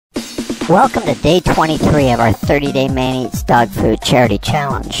Welcome to day 23 of our 30-day Man Eats Dog Food Charity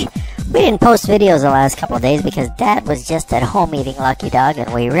Challenge. We didn't post videos the last couple of days because Dad was just at home eating Lucky Dog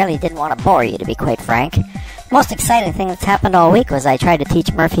and we really didn't want to bore you, to be quite frank. The most exciting thing that's happened all week was I tried to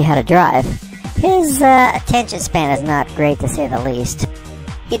teach Murphy how to drive. His attention span is not great, to say the least.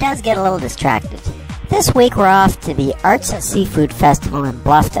 He does get a little distracted. This week we're off to the Arts and Seafood Festival in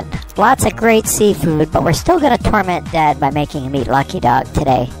Bluffton. Lots of great seafood, but we're still going to torment Dad by making him eat Lucky Dog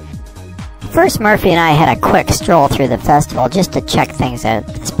today. First, Murphy and I had a quick stroll through the festival just to check things out.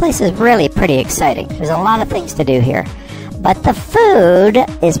 This place is really pretty exciting. There's a lot of things to do here. But the food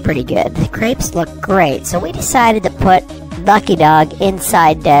is pretty good. The crepes look great, so we decided to put Lucky Dog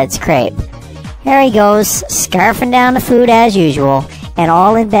inside Dad's crepe. Here he goes, scarfing down the food as usual, and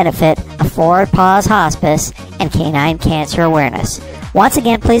all in benefit of Forward Paws Hospice and Canine Cancer Awareness. Once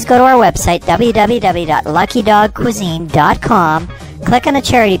again, please go to our website, www.luckydogcuisine.com, click on the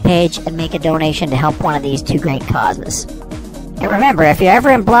charity page, and make a donation to help one of these two great causes. And remember, if you're ever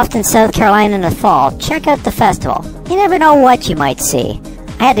in Bluffton, South Carolina in the fall, check out the festival. You never know what you might see.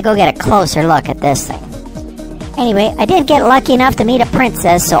 I had to go get a closer look at this thing. Anyway, I did get lucky enough to meet a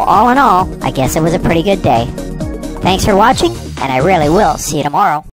princess, so all in all, I guess it was a pretty good day. Thanks for watching, and I really will see you tomorrow.